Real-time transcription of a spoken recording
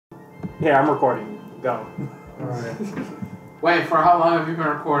Yeah, I'm recording. Go. Alright. Wait, for how long have you been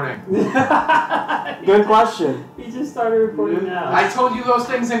recording? Good question. He just started recording now. I told you those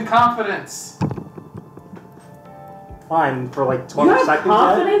things in confidence. Fine, for like 20 you have seconds.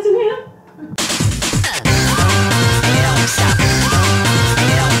 confidence in him?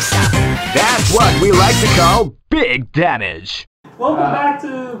 That's what we like to call big damage. Welcome back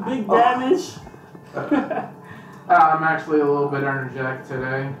to Big Damage. I'm actually a little bit energetic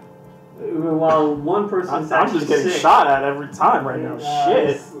today. While one person's I'm actually just getting sick. shot at every time right now.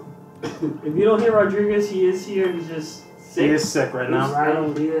 Shit. If you don't hear Rodriguez, he is here. He's just sick. He is sick right now.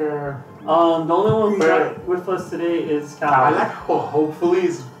 Right here. The only one who's not with us today is Cal. I like how hopefully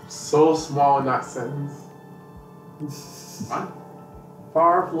is so small in that sentence. What?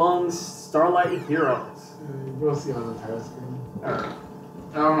 Far-flung Starlight Heroes. You'll see on the entire screen.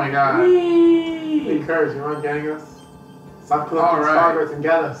 Oh my god. Whee! Hey, Kirby, you want getting us? Stop collecting Alright. starters and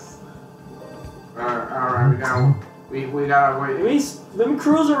get us. Alright, we gotta wait. Let me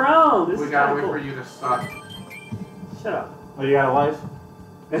cruise around. This We is gotta kinda wait cool. for you to stop. Shut up. Oh, you got a life?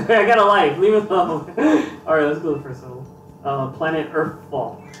 I got a life. Leave it alone. Alright, let's go to the first level. Planet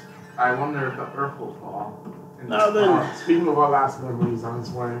Earthfall. I wonder if the Earth will fall. No, then. Speaking of our last memories on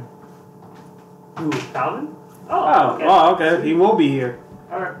his way. Who, Calvin? Oh, okay. oh, okay. He will be here.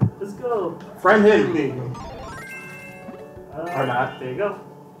 Alright, let's go. Friend him. Or not. There you go.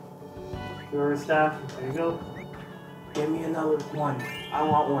 Your staff. There you go. Give me another one. I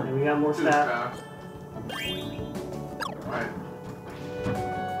want one. And we got more Two staff. Right.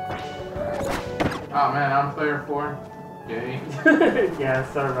 Oh man, I'm player 4. Yay. Yeah,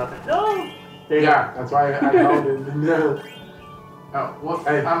 sorry about that. No! There you Yeah, that's why I held it. No. Oh, what?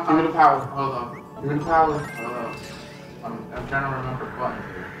 Hey, give me the power. Hold on. Give me the power. Hold on. I'm trying to remember buttons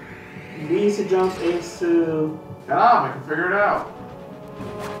here. go. B is to jump, A is to... Shut up, I can figure it out.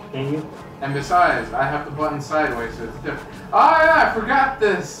 Can you? And besides, I have the button sideways, so it's different. Oh yeah, I forgot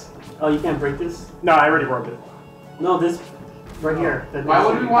this! Oh, you can't break this? No, I already broke it. No, this... Right here. Why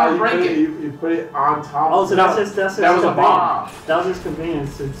would we want to break it? You put it on top. Oh, so No, that's just That was a bomb. That was just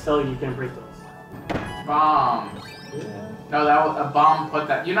convenience to tell you can't break those. Bomb. Yeah. No, that was a bomb put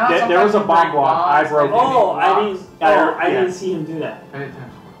that. You know how There was a sometimes you bomb break block. I bombs, broke they it. make Oh, I blocks? didn't see him do that. Pay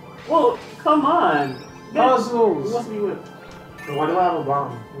attention. Well, come on. Who Puzzles. wants to be whipped? So why do I have a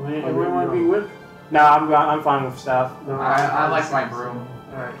bomb? Everyone want to be whipped? No, I'm fine with stuff. No, I like my broom.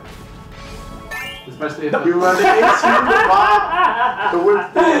 Alright. Especially if You run into the bomb. The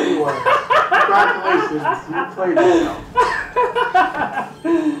whip thing anyway. Congratulations, you played it.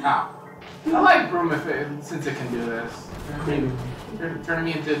 Ow. I like broom since it can do this. Cleaning. Turn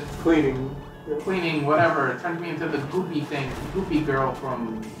me into Cleaning. cleaning, whatever. Turn me into the goopy thing, goopy girl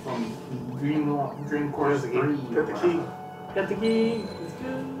from Dream Course 3. Get the key. Got the key. Let's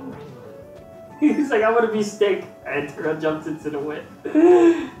go. He's like, I want to be stick. And Tara jumps into the whip.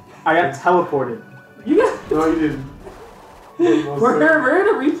 I got teleported. You got. No, you didn't. We're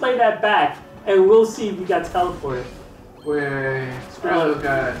gonna replay that back, and we'll see if you got teleported. Wait, screw those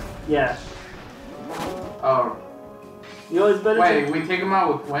guys. Yeah. Oh, You know it's better. wait, we take them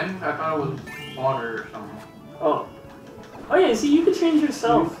out with wind? I thought it was water or something. Oh. Oh yeah. See, you can change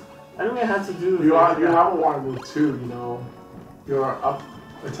yourself. I don't even have to do. You have a water move too, you know. Your up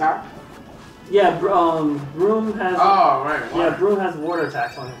attack. Yeah. Broom has. Oh, right. Water. Yeah, Broom has water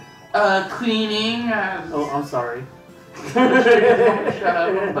attacks on it. Cleaning. Oh, I'm sorry. Shut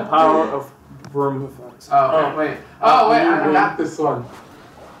The up. power of room effects. Oh, wait. Oh, wait. I got this one.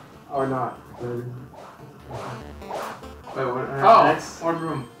 Or not. Wait, what? Alright, Oh, next. more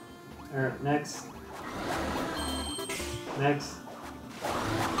room. Alright, next. Next.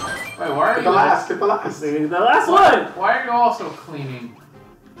 Wait, why are Get you? the last. Get the last. The last one! Why are you also cleaning?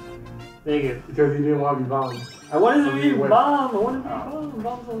 There you go. Because you didn't want to be bombed. I wanted to be Wait. bomb. I wanted to be bomb.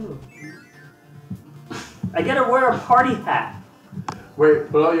 Bomb's over. I gotta wear a party hat. Wait,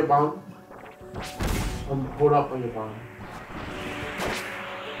 put out your bomb. Hold up on your bomb.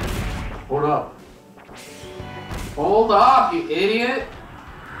 Hold up. Hold up, you idiot!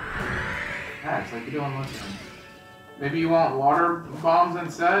 Yeah, it's like you're doing listening. Maybe you want water bombs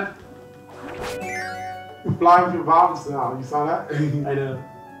instead? You're flying with your bombs now. You saw that? I know.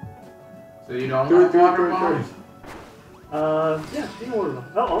 So you don't Do want it, water do it. bombs? Yeah, you can order them.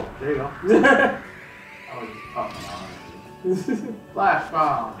 Oh, there you go. Oh, just pop them on. Flash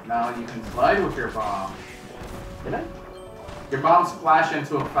bomb. Now you can slide with your bomb. Can I? Your bombs splash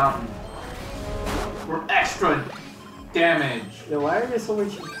into a fountain. For extra damage. Yeah, why are there so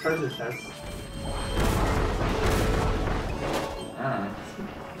many treasure chests? I don't know.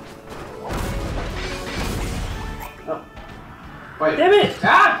 Oh. Wait. Damn it!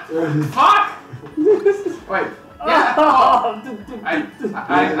 Ah! Fuck! Wait. Yeah. Oh.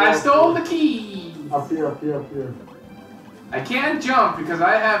 I stole the key. Up here, up here, up here. I can't jump because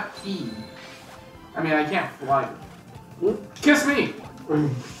I have key. I mean, I can't fly. Kiss me.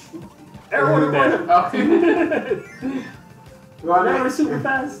 Everyone There. Okay. Run Never it. super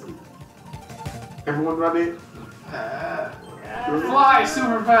fast. Everyone run it. Fly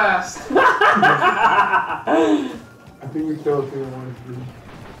super fast. I think we killed 3 1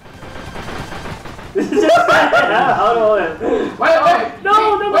 Hold on. Wait.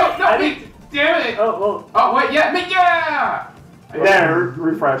 No, no, Wait, no. wait. Damn it. Oh, Oh, wait, yeah, yeah. There,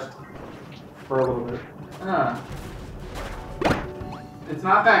 refreshed for a little bit. It's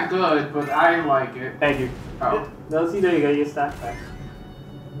not that good, but I like it. Thank you. Oh. no, see, there you go. Your staff back.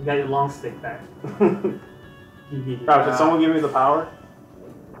 You got your long stick back. Bro, can someone give me the power?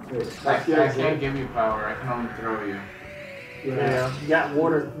 I can't give you power. I can only throw you. There you go. You got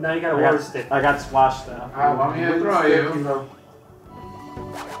water. Now you got a I water got- stick. I got splashed now. I want me to throw you.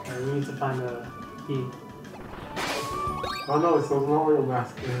 Alright, we need to find the key. Oh no, it's those Mario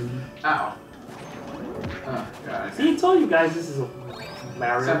masks. Ow. Oh, God. See, I told you guys this is a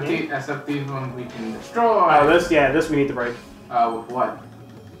Mario game. Except these ones we can destroy. Oh, this we need to break. With what?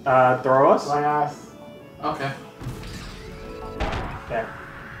 Throw us? My ass. Okay. There.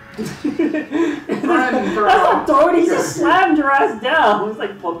 Friend throw. That's not throwing, he just slammed your ass down. It's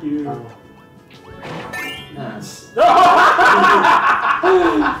like, fuck you.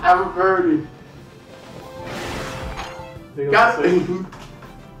 I'm a birdie. Got it. it.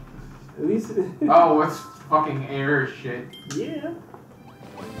 At least. Oh, what's fucking air shit? Yeah.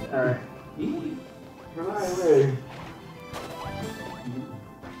 Alright. Run away.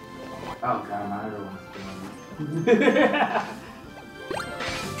 Oh god, my everyone's doing it.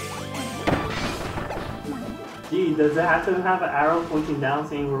 Gee, does it have to have an arrow pointing down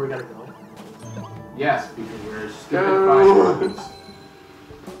saying where we gotta go? Yes, because we're stupid Go. fighters.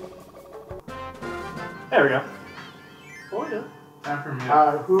 There we go. Oh, yeah. Time for me.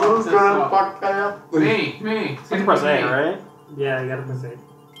 Who's this gonna up. fuck that up? Me. You can press A, right? Yeah, you gotta press A.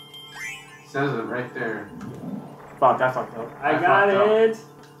 Says it right there. Fuck, I fucked up. I I got fucked up. it!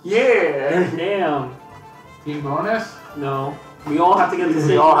 Yeah. Damn. Team bonus? No. We all have to get the same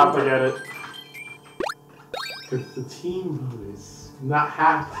We all have to number. get it. It's the team bonus. Not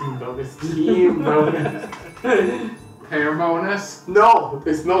half team bonus. Team bonus. Pair bonus? No,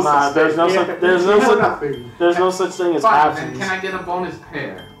 there's no Nah, such there's no thing. such there's no such nothing. there's no such thing as Fine, then halvesies. can I get a bonus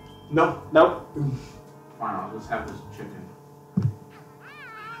pair? No. Nope. Fine, I'll just have this chicken.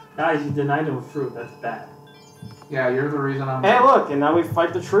 Guys, you denied him a fruit. That's bad. Yeah, you're the reason I'm. Hey, look, and now we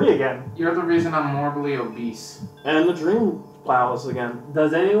fight the tree again, You're the reason I'm morbidly obese. and the dream plows again.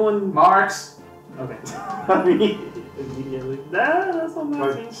 Does anyone... Marks. Okay. Immediately. That's not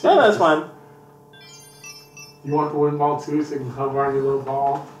matching. Yeah, that's fine. You want the wind ball too, so you can cover on your little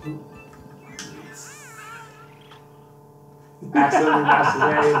ball. Accidentally passed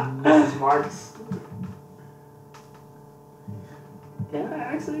away, Mrs. Marks. Can I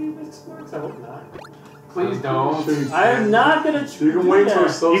actually miss marks? I hope not. Please don't. Sure you I am can. not gonna You can wait till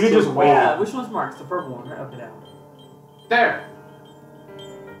it's so You can just wait. Yeah, which one's marks? The purple one, right? Up and down. There.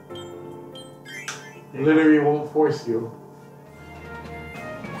 Literally won't force you.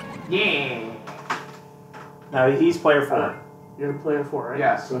 Yeah. Now he's player 4. You're player 4, right?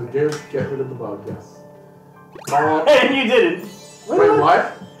 Yes. So get rid of the bug, yes. Oh, And you didn't. wait,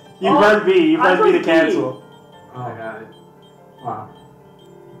 what? You Oh, pressed B. You I pressed B to pressed B. cancel. I Oh, got it. wow.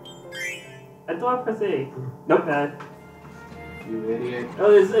 I thought I pressed A. Nope. Okay. You idiot.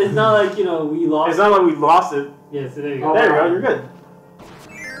 Oh, it's not like, you know, we lost. It's not like we lost it. Yeah, so there you go. Oh, There you go. You're good.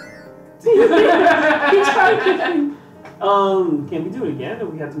 He tried to me. Can we do it again, or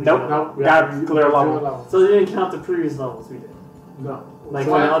we have to? Nope. No, we Got have to clear do a level. So they didn't count the previous levels we did. No. Like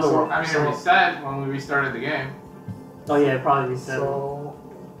So- on the other so- one. I mean, so- it reset when we restarted the game. Oh yeah, it probably reset. So,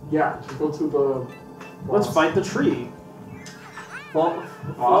 yeah, just go to the. Let's boss. fight the tree. For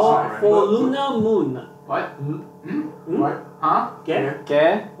Alright. Luna Moon. What? Hmm? Hmm? What? Huh? Get?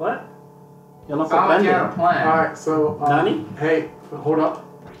 Okay. What? You're not Sound like you had a for plan. Alright, so. Nani? Hey, hold up.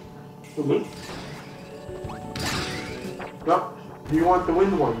 Me? No, you want the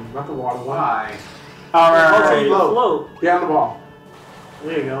wind one, not the water one. Why? All Oh, so you right. float. Get on the ball.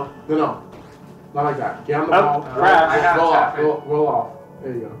 There you go. No. Not like that. Get on the Oh, ball. crap. I gotta roll tap off. it. Roll off.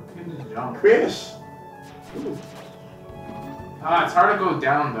 There you go. You can just jump. Fish. It's hard to go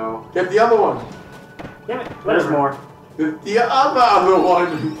down though. Get the other one. Damn it. There's Whatever. more. The other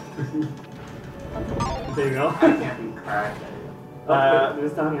one. There you go. I can't be cracked. Oh, wait,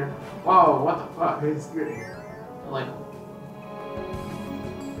 it's down here. Whoa, what the fuck? It's good. Like,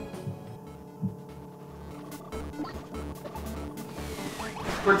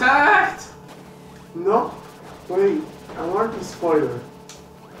 Protect! No. Wait. I want the spider.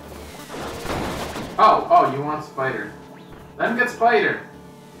 Oh, you want spider. Let him get spider.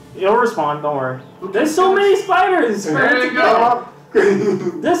 He'll respond, don't worry. There's so many spiders! for There him you to go.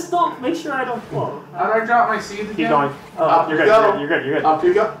 get. Just don't make sure I don't fall. How do I drop my seeds again? Keep going. Oh, Up you're you good, go. you're good, you're good. Up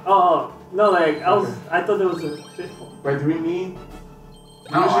you go. Oh, no, like, I thought there was a fifth one. Wait, do we need?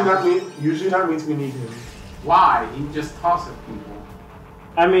 No, Usually that means we need him. Why? He just tosses people.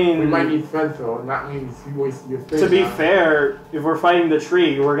 I mean, We might need Fredfill, and that means you wasted your thing. to be now. fair, if we're fighting the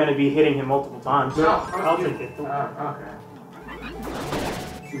tree, we're going to be hitting him multiple times. No. I'll take it. Okay.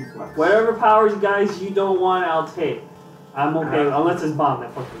 Whatever powers, guys, you don't want, I'll take. I'm okay, unless it's bomb.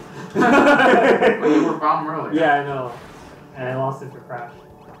 That fuck Well, you were bomb earlier. Yeah, I know. And I lost it for crash.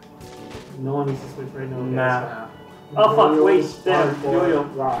 No one needs to switch right now. Nah. Oh fuck, Yo-yo, wait, damn, or yo-yo.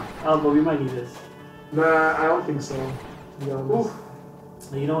 rock. Oh, but we might need this. Nah, I don't think so. No. Oof.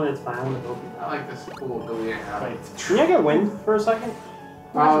 You know what, it's fine, I want to go people. I like this cool ability I have. Wait, can I get wind for a second?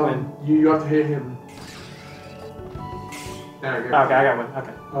 You have to hit him. There you go. Okay, I got wind,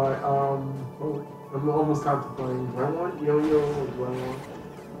 okay. Alright, I'm almost contemplating. Do I want yo-yo or do I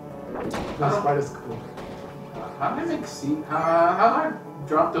want... No, spider's cool. How do I make seed? How do I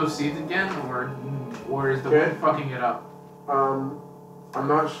drop those seeds again, or is the wind fucking it up? I'm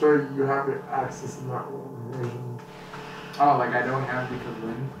not sure you have your access in that version. Oh, like I don't have because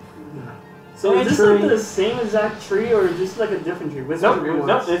wind. So is this like the same exact tree, or is this like a different tree? What's Nope,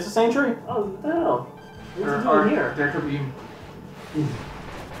 nope, it's the same tree. Oh, what the hell? What's it doing here? There could be.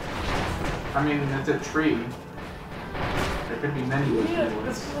 I mean, it's a tree. There could be many different Yeah, ones.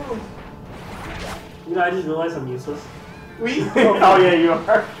 let's go. You know, I just realized I'm useless. Oh yeah, you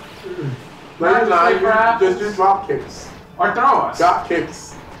are. Just do drop kicks. Or throw us. Drop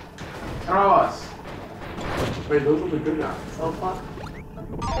kicks. Throw us. Wait, those are the good guys. Oh fuck.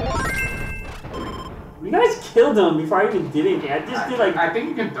 You guys killed him before I even did anything. I just did like... I think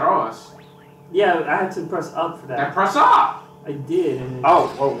you can throw us. Yeah, I had to press up for that. And press up! I did, and then... Oh,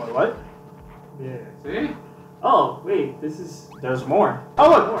 whoa, what? Yeah. See? Oh, wait, this is... There's more. Oh,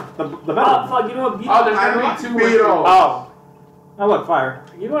 look, the better. Oh, fuck, you know what? Beetle. Oh, there's I gonna want be two Beetle. Oh. Oh, look, fire.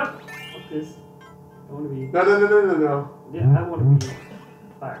 You know what? Fuck this. I want to be... No. Yeah, I want to be...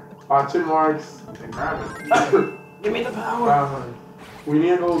 fire. Chin marks. Then grab it. Give me the power! We need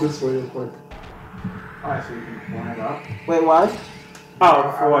to go this way real quick. Alright, so you can point it up. Wait, what?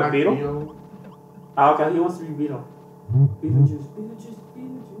 Oh, for what, Beetle? Beetle. Oh, okay. He wants to be Beetle. Beetlejuice, Beetlejuice,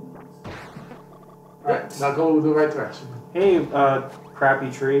 Beetlejuice. Alright, now go the right direction. Hey, crappy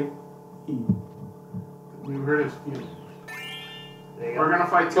tree. We heard his few. There you We're go. gonna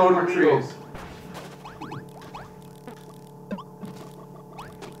fight two Go to more Beetle. trees.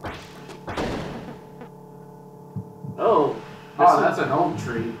 Oh. Oh, that's an old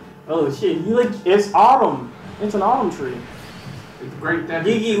tree. Oh shit, you like... It's autumn. It's an autumn tree. It's great dead.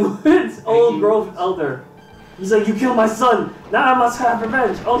 Gigi Woods, old growth elder. He's like, you killed my son. Now I must have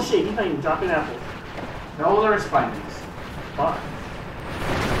revenge. Oh shit, he's not even dropping apples. The older spiders. Fuck.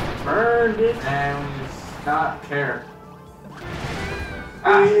 Burn, bitch. And we just not care.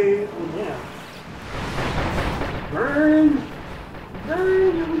 Ah. Oh, yeah. Burn.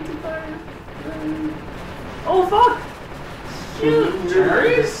 Burn, you need to fire. Burn. Oh fuck. Shoot.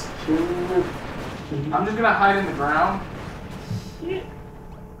 Cherries? I'm just gonna hide in the ground. Shit.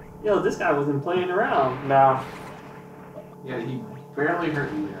 Yo, this guy wasn't playing around. No. Yeah, he barely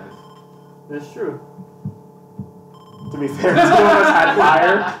hurt you guys. That's true. To be fair, two of us had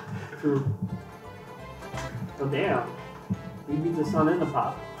fire. True. Oh damn. We beat the sun in the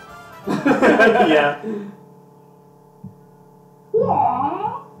pop. Yeah.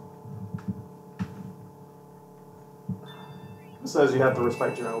 It says you have to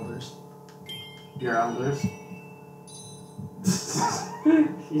respect your elders. Your elders.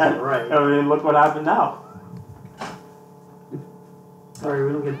 He's right. I mean, look what happened now. Sorry,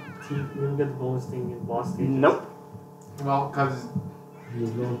 we don't get the bonus thing in boss stages. Nope. Well, because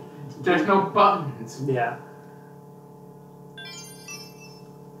there's no buttons. Yeah.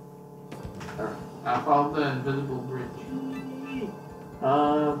 I followed the invisible bridge.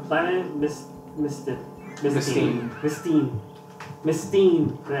 Planet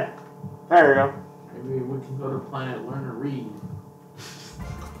Mistine. Yeah. There you go. Maybe we can go to planet learn to read.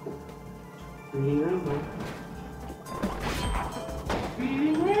 Reading Rainbow.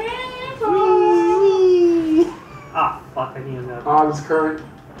 Ah, fuck, I need another. This current.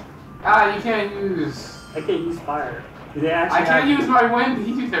 Ah, you can't use. I can't use fire. They actually I can't use my wind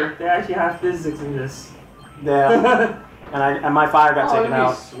either. They actually have physics in this. Yeah. and my fire got taken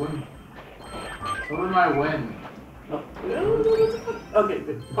out. Swim. So did my wind. Oh. Okay,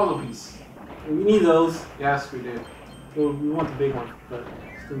 good. Puzzle piece. We need those. Yes, we do. Well, we want the big one, but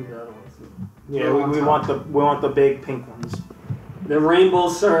still need the other ones. Yeah, we want the big pink ones. The rainbow,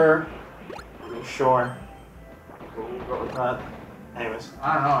 sir. Sure. We'll go with that. Anyways.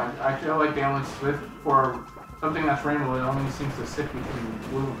 I don't know. I feel like they only split for something that's rainbow. It only seems to sit between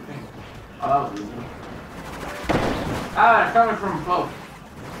blue and pink. Oh, that was easy. Ah, they're coming from both.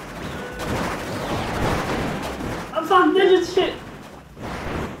 I'm on ninja shit.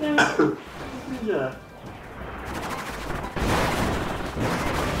 Damn it. Ninja.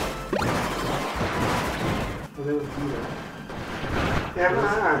 They would do that.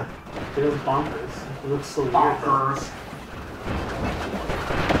 Yeah, They look bonkers. It looks so Bonkers.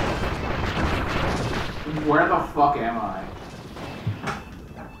 Where the fuck am I?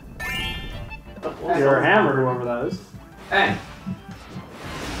 weird. You're a hammer, whoever that is. Hey!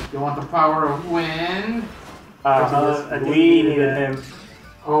 You want the power of wind? We needed him.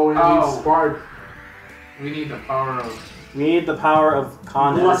 Oh, we need Spark. We need the power of... We need the power of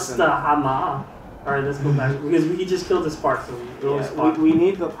Con Edison. Bluster hammer. Alright, let's go back. Because we just killed the spark, so we always spot. We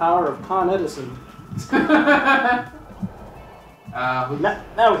need the power of Con Edison. Now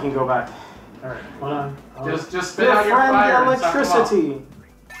we can go back. Alright, hold on. Just spit out your fire and suck them up. electricity.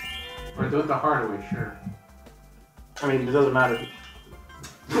 Or do it the hard way, sure. I mean, it doesn't matter.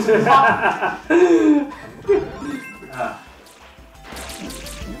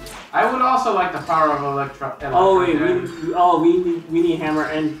 I would also like the power of electro. Oh wait, we need hammer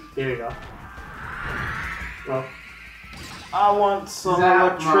and there you go. Well, I want some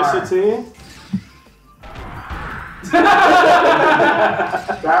Zap electricity.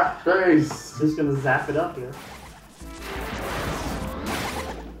 That face. just gonna zap it up here.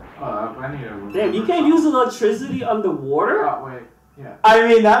 Oh, I need a... Damn, you can't use electricity underwater? Oh, wait. Yeah. I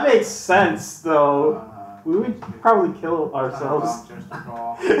mean, that makes sense, though. We would probably kill ourselves. Just a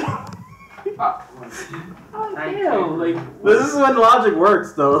ball. Oh, damn, like... This is when logic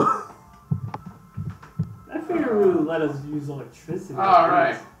works, though. I figured we would let us use electricity.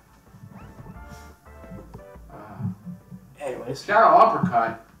 Alright. Anyways. Shadow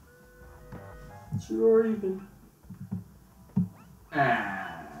uppercut. Sure, even. I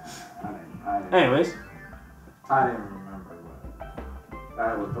didn't Anyways. I didn't remember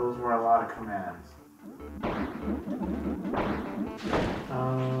what. Those were a lot of commands.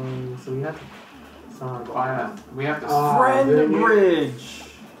 So we have to... We have to... Friend Bridge.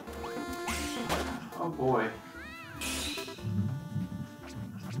 Oh boy.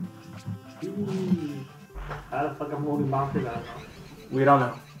 How the fuck I'm holding bonkers? I don't know. We don't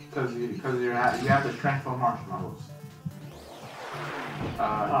know. Because you have the strength of marshmallows.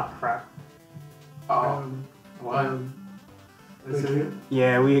 Ah, crap. What?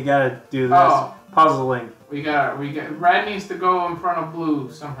 Yeah, we gotta do this. Oh. Puzzling. Red needs to go in front of blue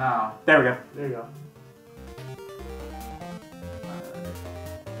somehow. There we go. There you go.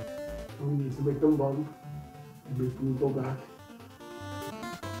 We need to make them bump. Make them go back.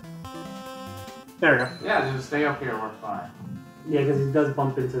 There we go. Yeah, just stay up here, we're fine. Yeah, because it does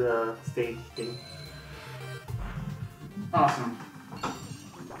bump into the stage thing. Awesome.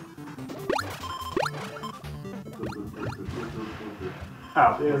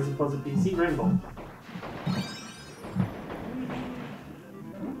 Oh. There's supposed to be sea rainbow.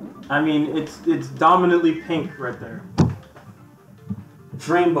 I mean, it's dominantly pink right there. It's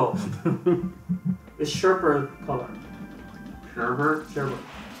rainbow. It's Sherpa color. Sherbert? Sherpa.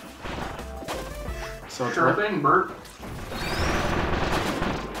 So Sure thing, Bert.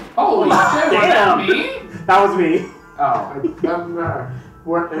 Holy shit, was that me? That was me. Oh.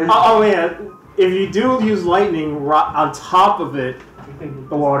 Oh yeah. If you do use lightning on top of it,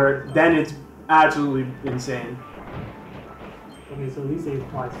 the water, then it's absolutely insane. Okay, so at least they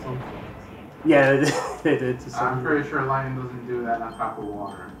apply something. Yeah, they did. To I'm some pretty sure lightning doesn't do that on top of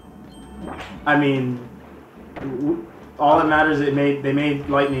water. I mean, all that matters is they made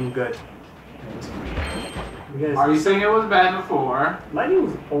lightning good. Are you saying it was bad before? Lightning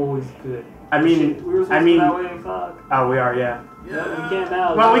was always good. I mean, we were supposed to go that way, fuck. Oh, we are, yeah. Yeah. We can't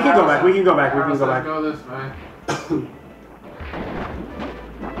now. Well, we can go back. We can go back. We can go Let's back. go this way.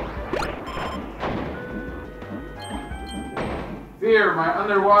 Fear, my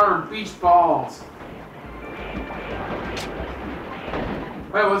underwater beach balls.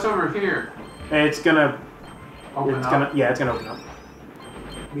 Wait, what's over here? It's gonna. Open it's up. gonna. Yeah, it's gonna open up.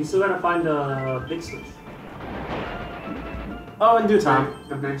 We still gotta find the big switch. Oh, in due time.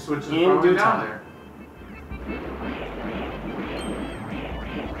 The big switch is In probably due down time. there.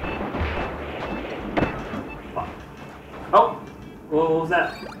 Fuck. Oh, What was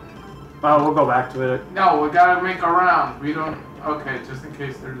that? Oh, we'll go back to it. No, we gotta make a round. We don't. Okay, just in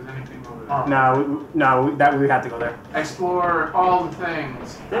case there's anything over there. No, we have to go there. Explore all the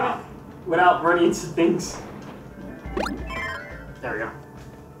things. Damn it. Without running into things. There we go.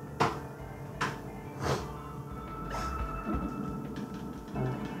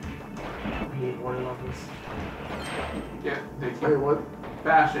 I hate water levels. Yeah, they keep Wait, what?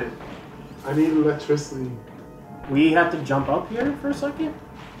 bash it. I need electricity. We have to jump up here for a second?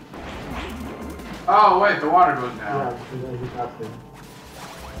 Oh wait, the water goes Yeah, down. because I hit that thing.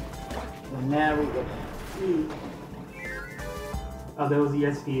 And now we go. Oh, there was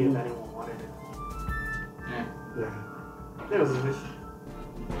ESP if anyone wanted it. Yeah. Yeah. There was a wish.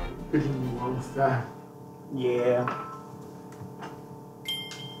 Freaking long staff. Yeah.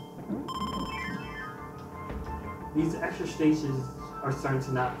 These extra stations are starting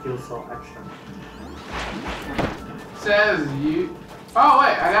to not feel so extra. Says you. Oh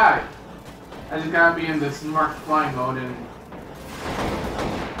wait, I got it. I just gotta be in the smart flying mode and.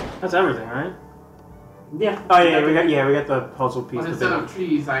 That's everything, right? Yeah. Oh yeah, we got the puzzle piece. But instead of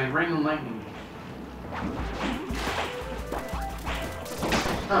trees, I rain and lightning.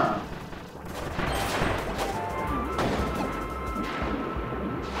 Huh.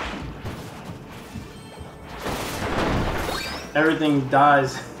 Everything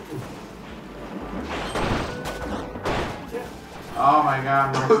dies. Oh my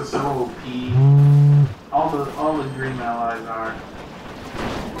god, this is so OP. All the dream allies are.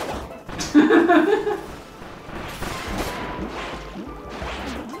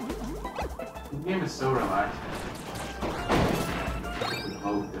 The game is so relaxing.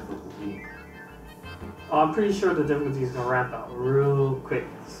 Low difficulty. Oh, I'm pretty sure the difficulty is gonna ramp out real quick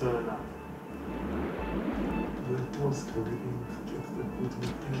soon enough. Most everything gets the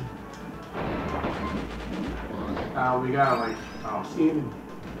thing. We gotta like. Oh, King.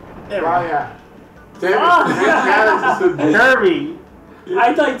 There we Oh go. yeah. Damn it. Ah! Kirby!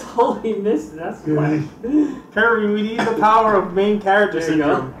 I like totally missed it. That's why. Kirby, we need the power of main character There you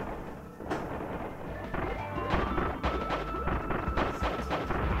go. syndrome.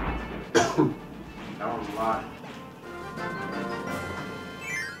 that was a lot.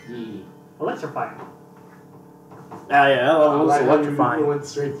 Yeah. Electrifying. Yeah, that level was Like how you electrifying. went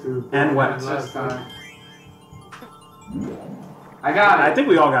straight through. And wet. Last time. I got it. I think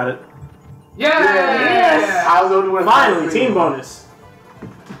we all got it. Yeah! Yes! I was the only one. Finally, team bonus.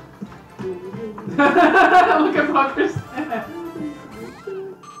 Look at Bunker's dance.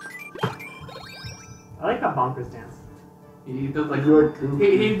 I like how bonkers dance. He does like You're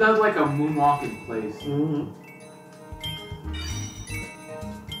goofy. he does like a moonwalk in place. Mm-hmm.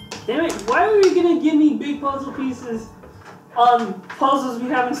 Damn it, why are you gonna give me big puzzle pieces on puzzles we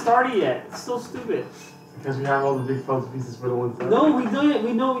haven't started yet? It's so stupid. Because we have all the big puzzle pieces for the ones that. No, we don't.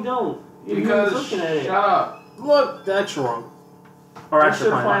 We know we don't. You're Because looking at it. shut up. Look, that's wrong. Or Extra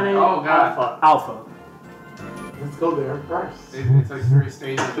extra planet. Oh, God. Alpha. Alpha. Let's go there first. It's like 3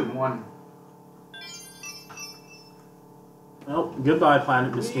 stages in one. Well, goodbye,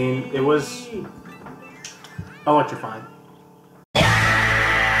 Planet Miskeen. It was electrifying.